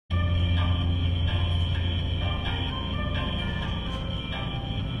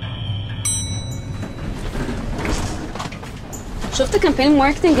شفت كامبين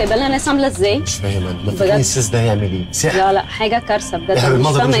ماركتنج جايبه لنا ناس عامله ازاي؟ مش فاهم انا، ما فاكرين السيس ده هيعمل ايه؟ سحر؟ لا لا حاجه كارثه بجد. احنا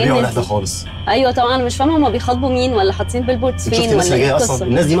بالمنظر مش بيبيعوا ايه ده خالص. ايوه طبعا انا مش فاهمه هما بيخاطبوا مين ولا حاطين بيلبوردز فين ولا ايه القصه.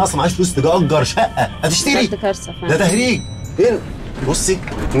 الناس دي اصلا معاش فلوس تأجر شقه هتشتري. ده كارثه فعلا. ده تهريج. فين؟ بصي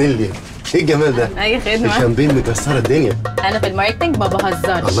نيلي ايه الجمال ده؟ اي خدمه. الكامبين مكسره الدنيا. انا في الماركتنج ما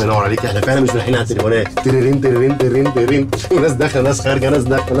بهزرش. الله ينور عليك، احنا فعلا مش رايحين على التليفونات تريرين تريرين تريرين تريرين وناس داخله ناس خارجه ناس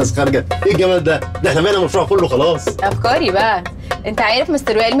داخله ناس خارجه. ايه الجمال ده؟ ده احنا بقينا المشروع كله خلاص. افكاري بقى. انت عارف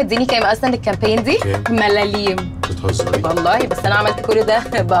مستر وائل مديني كام اصلا للكامبين دي؟ ملاليم. بتهزري والله بس انا عملت كل ده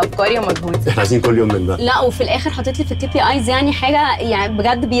بافكاري ومجهودي. احنا عايزين كل يوم من ده. لا وفي الاخر حاطط لي في الكي بي ايز يعني حاجه يعني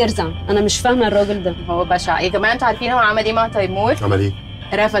بجد بيرزع. انا مش فاهمه الراجل ده. هو بشع يا جماعه. انتوا عارفين هو عمل ايه مع تيمور؟ عمل ايه؟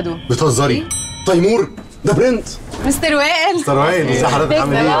 رفضوا. بتهزري؟ تيمور ده برنت. مستر وائل. مستر وائل ازي حضرتك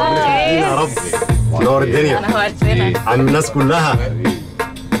عامل ايه؟ ربنا يخلينا يا رب. نور الدنيا. انا هورتنا عم الناس كلها.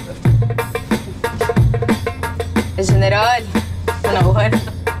 الجنرال منور.